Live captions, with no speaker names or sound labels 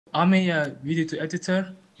I'm a video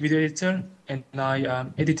editor, and I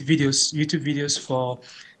edit videos, YouTube videos for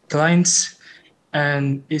clients,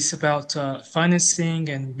 and it's about financing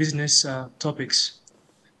and business topics.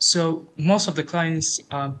 So most of the clients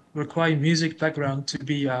require music background to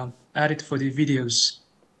be added for the videos.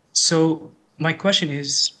 So my question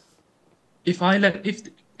is, if I let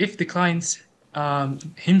if the client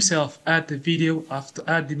himself add the video after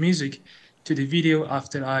add the music to the video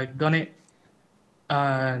after I've done it,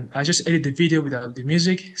 and I just edit the video without the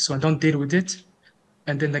music, so I don't deal with it.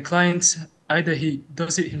 And then the client either he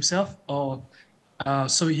does it himself or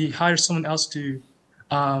so he hires someone else to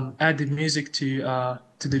add the music to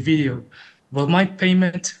the video. Will my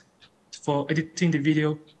payment for editing the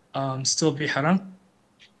video still be haram?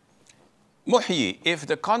 Muhyi, if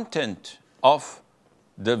the content of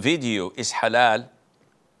the video is halal,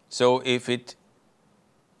 so if it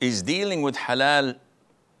is dealing with halal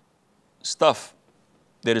stuff,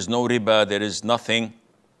 there is no riba, there is nothing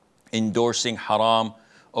endorsing haram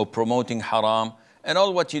or promoting haram, and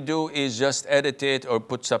all what you do is just edit it or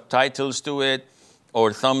put subtitles to it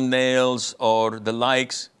or thumbnails or the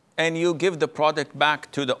likes, and you give the product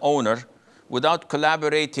back to the owner without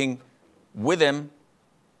collaborating with him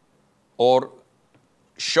or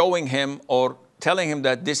showing him or telling him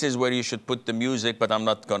that this is where you should put the music, but I'm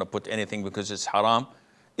not going to put anything because it's haram.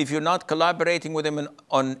 If you're not collaborating with him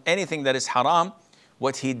on anything that is haram,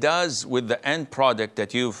 what he does with the end product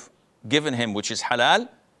that you've given him, which is halal,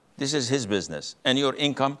 this is his business. And your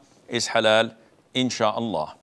income is halal, insha'Allah.